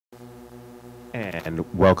And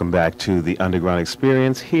welcome back to the Underground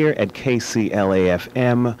Experience here at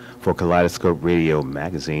KCLA-FM for Kaleidoscope Radio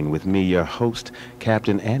Magazine with me, your host,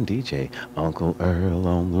 Captain and DJ, Uncle Earl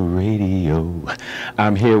on the radio.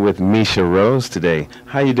 I'm here with Misha Rose today.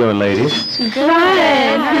 How you doing, ladies? Good.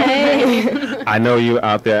 Hey. I know you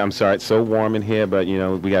out there. I'm sorry, it's so warm in here, but, you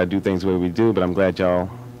know, we got to do things the way we do, but I'm glad y'all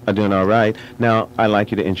are doing all right. Now, I'd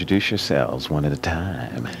like you to introduce yourselves one at a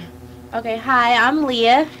time. Okay, hi, I'm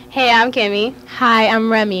Leah. Hey, I'm Kimmy. Hi,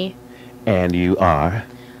 I'm Remy. And you are?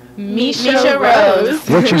 Misha Rose.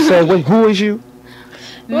 What you say? Wait, who is you?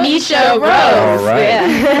 Misha Rose. All right.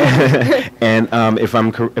 Yeah. And if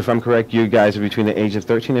I'm correct, you guys are between the age of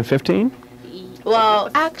 13 and 15? Well,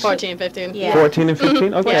 Actually, 14 and 15. Yeah. 14 and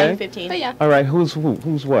 15? Okay. 14 and 15. But yeah. All right, who's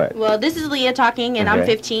what? Well, this is Leah talking, and I'm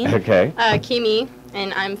Okay. 15. Okay. Kimmy,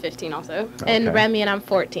 and I'm 15 also. And Okay. Remy, and I'm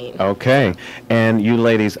 14. Okay. And you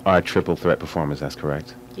ladies are triple threat performers, that's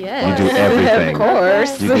correct? Yes. You do everything. Of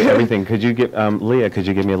course. You do everything. Could you give, Leah, could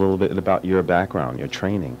you give me a little bit about your background, your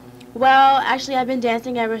training? Well, actually, I've been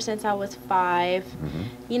dancing ever since I was 5. Mm-hmm.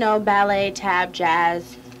 You know, ballet, tap,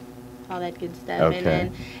 jazz, all that good stuff. Okay. And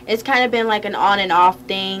then it's kind of been like an on and off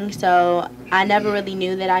thing, so I never really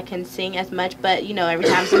knew that I can sing as much, but, you know, every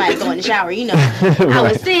time somebody go in the shower, you know, I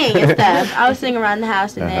would sing and stuff. I would sing around the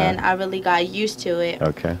house, and then I really got used to it.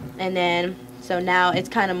 Okay. And then, so now it's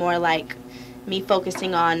kind of more like me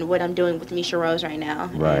focusing on what I'm doing with Misha Rose right now.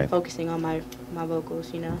 Right. And focusing on my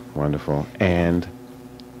vocals, you know. Wonderful. And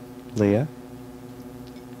Leah?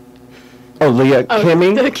 Oh, Leah,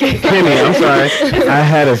 Kimmy? okay. Kimmy, I'm sorry. I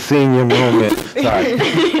had a senior moment. Sorry.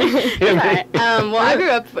 Alright. Well, I grew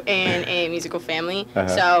up in a musical family,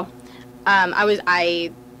 so I was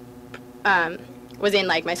in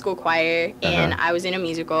like my school choir, and I was in a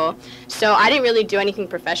musical. So I didn't really do anything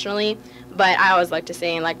professionally, but I always like to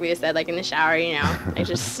sing, like Leah said, like in the shower, you know. I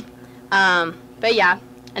just, but yeah.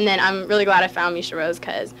 And then I'm really glad I found Misha Rose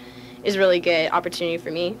because it's a really good opportunity for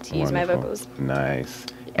me to use my Wonderful. vocals. Nice.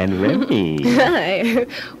 And Remy? Hi.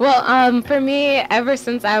 Well, for me, ever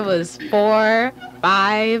since I was 4,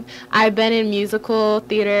 5, I've been in musical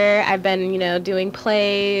theater. I've been, you know, doing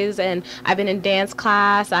plays, and I've been in dance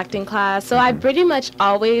class, acting class. So I've pretty much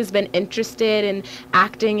always been interested in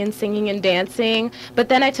acting and singing and dancing. But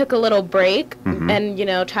then I took a little break and, you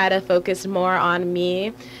know, try to focus more on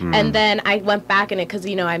me. And then I went back in it because,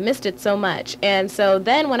 you know, I missed it so much. And so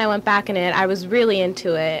then when I went back in it, I was really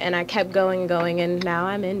into it, and I kept going and going, and now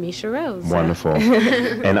I'm in Misha Rose. Wonderful.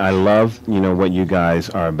 And I love, you know, what you guys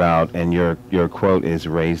are about, and your quote is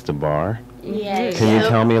raise the bar. Yes. Can you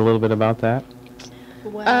tell me a little bit about that?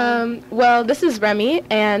 Well, this is Remy,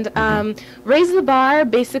 and raise the bar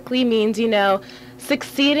basically means, you know,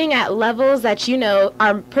 succeeding at levels that, you know,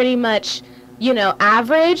 are pretty much, you know,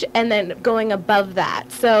 average, and then going above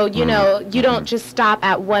that. So, you know, you don't just stop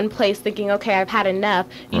at one place thinking, okay, I've had enough.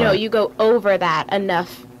 You know, you go over that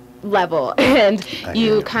enough level, and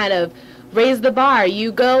you kind of raise the bar.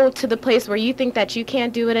 You go to the place where you think that you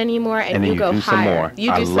can't do it anymore, and you go do some higher. more.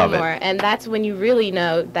 You I do love some it. more, and that's when you really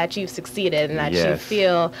know that you've succeeded, and that you Yes.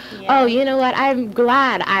 feel, oh, you know what, I'm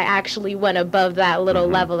glad I actually went above that little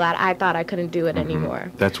level that I thought I couldn't do it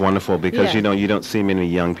anymore. That's wonderful because, Yeah. you know, you don't see many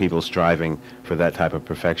young people striving for that type of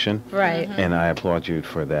perfection. Right. And I applaud you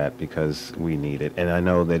for that because we need it. And I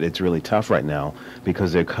know that it's really tough right now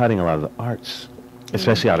because they're cutting a lot of the arts,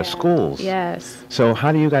 especially out of schools. Yes. So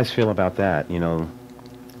how do you guys feel about that? You know,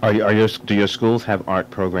 do your schools have art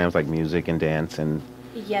programs like music and dance and?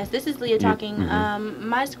 Yes, this is Leah talking.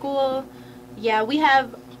 My school, yeah, we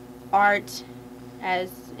have art as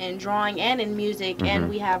in drawing and in music, and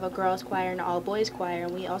we have a girls choir and an all boys choir,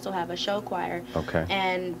 and we also have a show choir. Okay.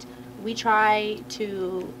 And we try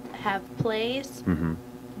to have plays,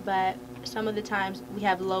 but some of the times we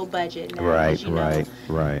have low budget now, as you know.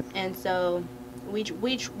 Right. And so we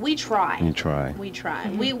try. You try. We try.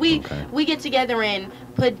 We get together and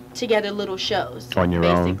put together little shows. On your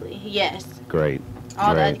own? basically. Yes. Great. All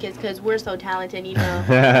the Great. other kids, because we're so talented, you know. No,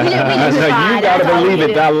 just you try. gotta That's all we believe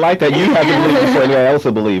it. do. I like that. You have to believe it so anyone else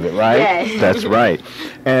will believe it, right? Yes. That's right.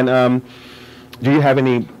 And do you have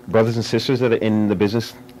any brothers and sisters that are in the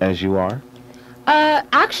business as you are?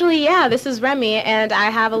 Actually, yeah, this is Remy, and I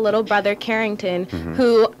have a little brother, Carrington,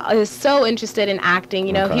 who is so interested in acting.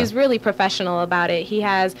 You know, he's really professional about it. He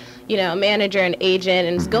has, you know, a manager and agent,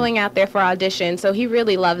 and is going out there for auditions, so he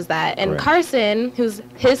really loves that. And Right. Carson, who's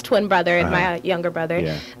his twin brother and my younger brother,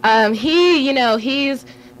 Yeah. he, you know, he's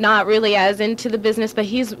not really as into the business, but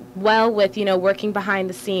he's well with, working behind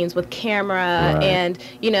the scenes with camera and,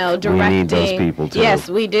 directing. We need those people, too. Yes,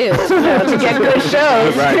 we do, to get good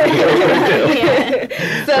shows.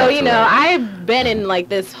 So, I've been in, like,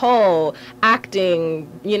 this whole acting,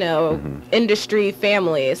 industry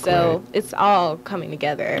family, so it's all coming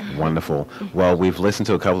together. Wonderful. Well, we've listened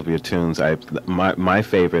to a couple of your tunes. My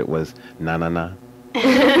favorite was Na Na Na.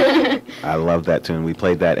 I love that tune. We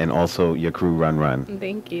played that, and also your crew Run Run.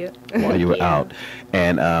 Thank you. While you were out.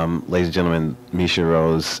 And ladies and gentlemen, Misha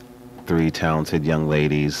Rose, 3 talented young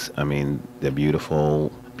ladies. I mean, they're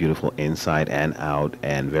beautiful inside and out,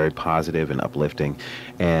 and very positive and uplifting.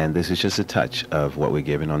 And this is just a touch of what we're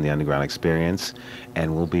giving on the Underground Experience.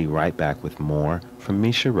 And we'll be right back with more from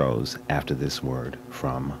Misha Rose after this word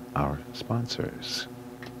from our sponsors.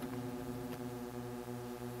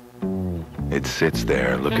 It sits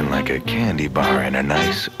there looking like a candy bar in a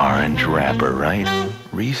nice orange wrapper, right?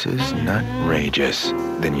 Reese's Nutrageous.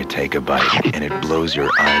 Then you take a bite and it blows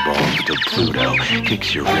your eyeballs to Pluto,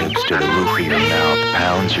 kicks your ribs to the roof of your mouth,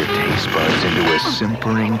 pounds your taste buds into a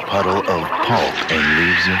simpering puddle of pulp and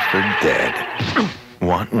leaves you for dead.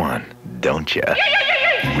 Want one, don't ya?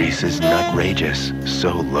 Reese's Nutrageous.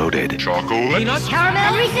 So loaded. Chocolate. Peanut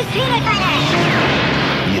caramel. Reese's peanut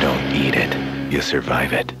butter. You don't eat it, you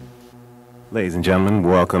survive it. Ladies and gentlemen,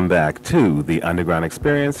 welcome back to the Underground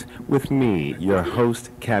Experience with me, your host,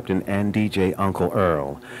 Captain and DJ Uncle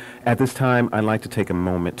Earl. At this time, I'd like to take a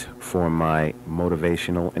moment for my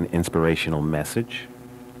motivational and inspirational message.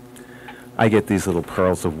 I get these little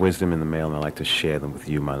pearls of wisdom in the mail, and I like to share them with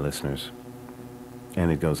you, my listeners.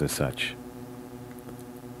 And it goes as such.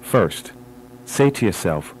 First, say to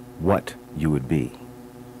yourself what you would be,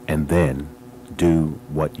 and then do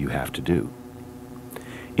what you have to do.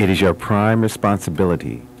 It is your prime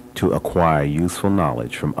responsibility to acquire useful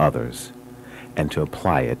knowledge from others and to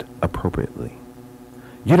apply it appropriately.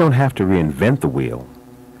 You don't have to reinvent the wheel,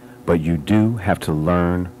 but you do have to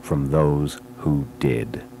learn from those who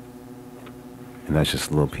did. And that's just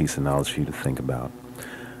a little piece of knowledge for you to think about.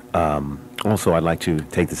 Also, I'd like to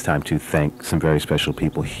take this time to thank some very special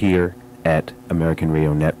people here at American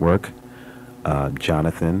Radio Network.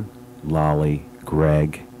 Jonathan, Lolly,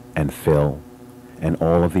 Greg, and Phil, and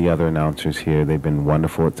all of the other announcers here. They've been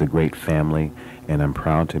wonderful. It's a great family, and I'm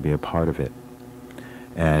proud to be a part of it.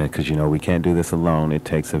 And because, we can't do this alone. It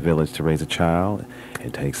takes a village to raise a child.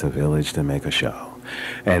 It takes a village to make a show.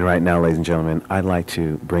 And right now, ladies and gentlemen, I'd like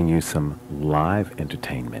to bring you some live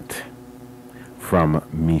entertainment from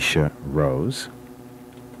Misha Rose.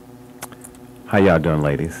 How y'all doing,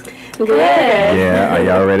 ladies? Good. Yeah, are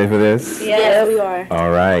y'all ready for this? Yes, we are.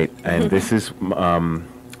 All right, and this is,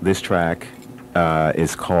 this track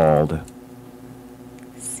is called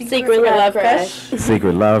Secret Love Crush.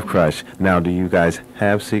 Secret Love Crush. Now, do you guys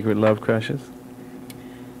have secret love crushes?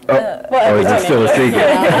 Well, Or is it still a secret?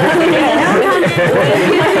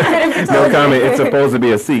 No comment. It's supposed to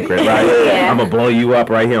be a secret, right? I'm going to blow you up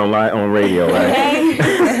right here on radio,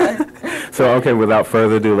 right? So, okay, without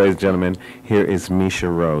further ado, ladies and gentlemen, here is Misha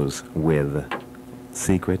Rose with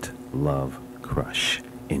Secret Love Crush.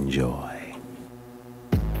 Enjoy.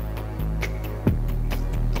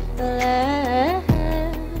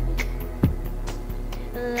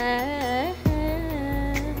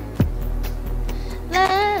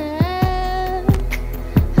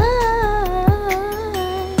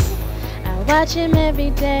 I watch him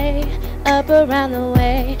every day, up around the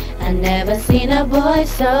way. I never seen a boy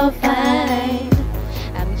so fine.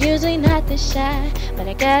 I'm usually not this shy, but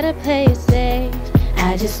I gotta play it safe.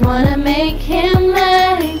 I just wanna make him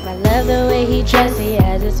mine. I love the way he dresses, he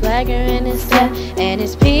has a swagger in his step, and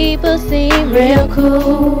his people seem real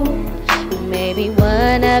cool. Maybe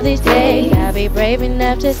one of these days I'll be brave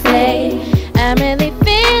enough to say I'm really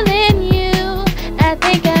feeling you. I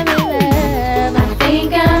think I'm in love. I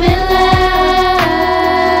think I'm in love.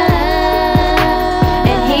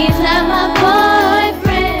 And he's not my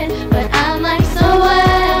boyfriend, but I'm like, so what?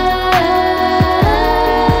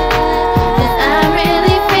 'Cause I'm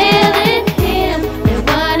really feeling him. And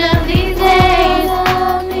one of these days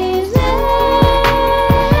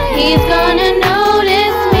he's gonna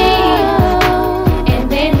notice me, and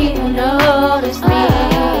then he will notice me.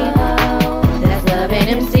 That's loving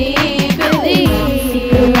him secretly.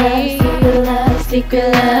 Secret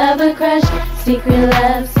love, a crush. Secret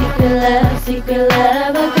love, a crush. Secret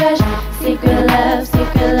love, a crush. Secret love.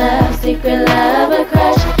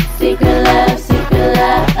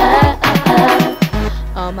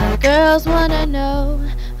 All my girls wanna know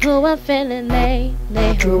who I'm feeling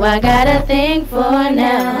lately, who I got a thing for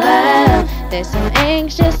now. They're so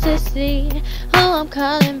anxious to see who I'm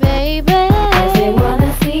calling baby. 'Cause they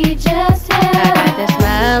wanna see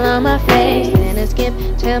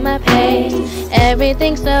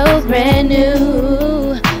everything's so brand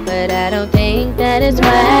new. But I don't think that it's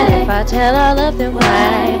right if I tell all of them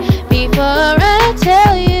why. Before I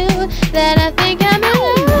tell you that I think I'm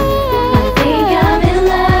in love. I think I'm in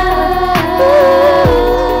love.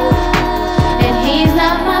 And he's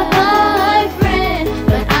not my boyfriend,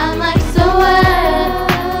 but I'm like, so what?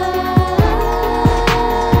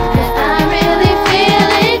 'Cause I'm really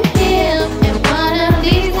feeling him. And one of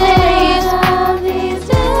these days,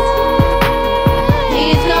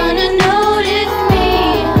 he's gonna notice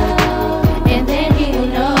me. And then he'll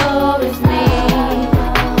notice me.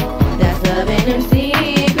 That's loving him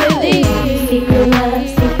secretly. Secret love,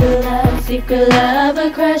 secret love, secret love, a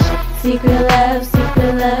crush. Secret love,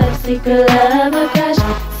 secret love, secret love, a crush.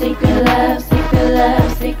 Secret love, secret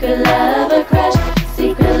love, secret love, a crush.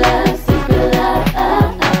 Secret love,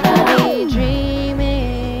 I'll be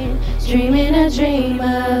dreaming, dreaming a dream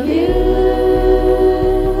of you.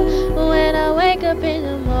 When I wake up in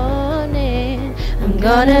the morning, I'm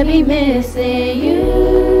gonna be missing you.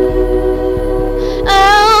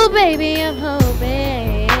 Oh, baby, I'm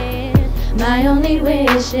hoping my only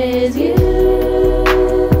wish is you.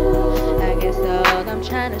 I guess all I'm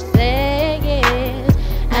trying to say is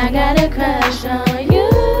I got a crush on you.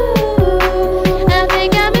 I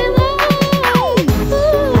think I'm in love. I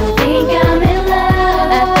think I'm in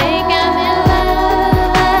love. I think I'm in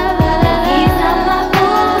love. He's not my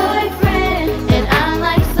boyfriend, and I'm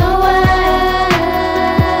like, so what?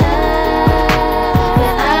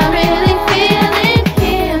 But I'm really feeling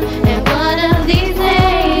him, and one of these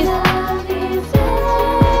days,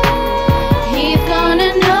 he's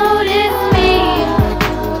gonna notice me,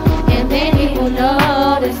 and then he will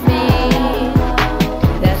notice me.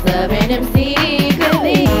 That's loving him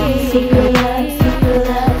secretly. Secret love, secret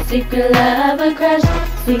love, secret love, a crush.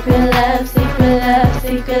 Secret love, secret love,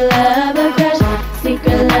 secret love, a crush.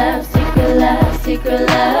 Secret love, secret love, secret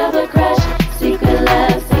love, a crush. Secret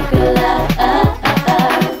love,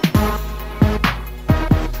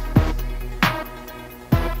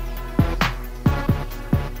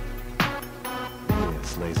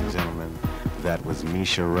 Yes, ladies and gentlemen, that was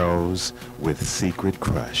Misha Rose with Secret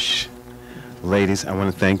Crush. Ladies, I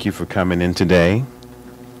want to thank you for coming in today.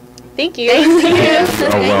 Thank you. You're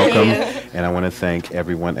welcome. And I want to thank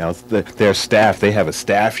everyone else. Their staff, they have a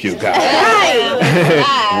staff, you guys.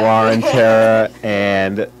 Warren, Tara,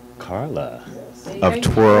 and Carla of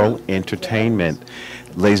Twirl Entertainment.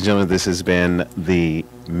 Ladies and gentlemen, this has been the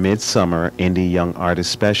Midsummer Indie Young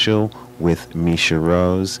Artist Special with Misha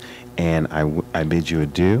Rose. And I bid you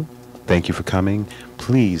adieu. Thank you for coming.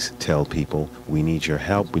 Please tell people we need your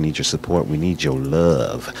help, we need your support, we need your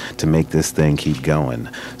love to make this thing keep going.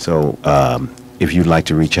 So if you'd like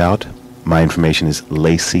to reach out, my information is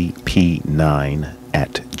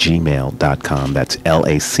lacyp9@gmail.com. That's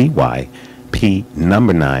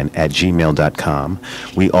LACYP9@gmail.com.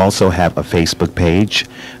 We also have a Facebook page,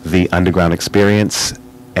 The Underground Experience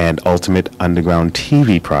and Ultimate Underground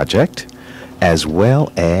TV Project, as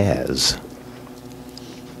well as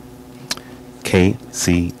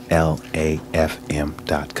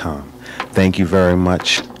KCLAFM.com. Thank you very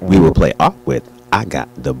much. We will play off with I Got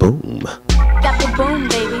the Boom. Got the boom,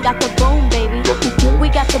 baby, got the boom, baby. We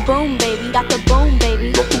got the boom, baby, got the boom,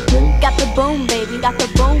 baby. Got the boom, baby, got the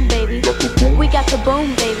boom, baby. We got the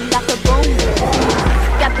boom, baby, got the boom, baby.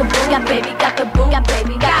 Got the boom, got baby, got the boom, got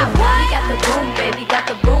baby, got what? Got the boom, baby, got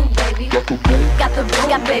the boom, baby. Got the boom,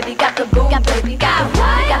 got baby, got the boom, got baby, got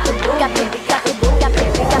what? Got the boom, got baby, got the boom, got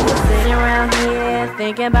baby, got the sitting around here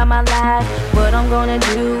thinking about my life, what I'm gonna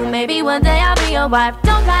do. Maybe one day I'll be your wife.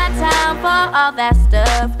 Don't got time for all that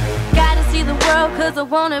stuff. Gotta see the world cause I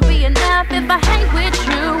wanna be enough. If I hang with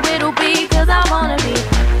you, it'll be cause I wanna be.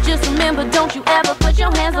 Just remember, don't you ever put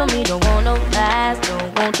your hands on me. Don't want no lies,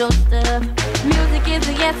 don't want your stuff. Music is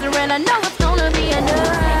the answer and I know it's gonna be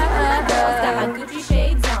enough. Got my Gucci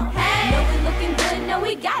shades on. Hey, know we looking good, know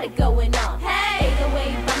we got it going on. Hey, the way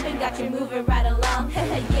you bumping got you moving right along.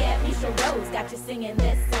 Yeah, Misha Rose got you singing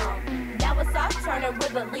this song. Now it's off Turner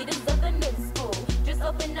with the leaders of the new school. Just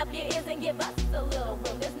open up your ears and give us a little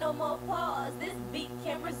room. There's no more pause, this beat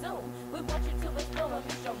can resume. We want you to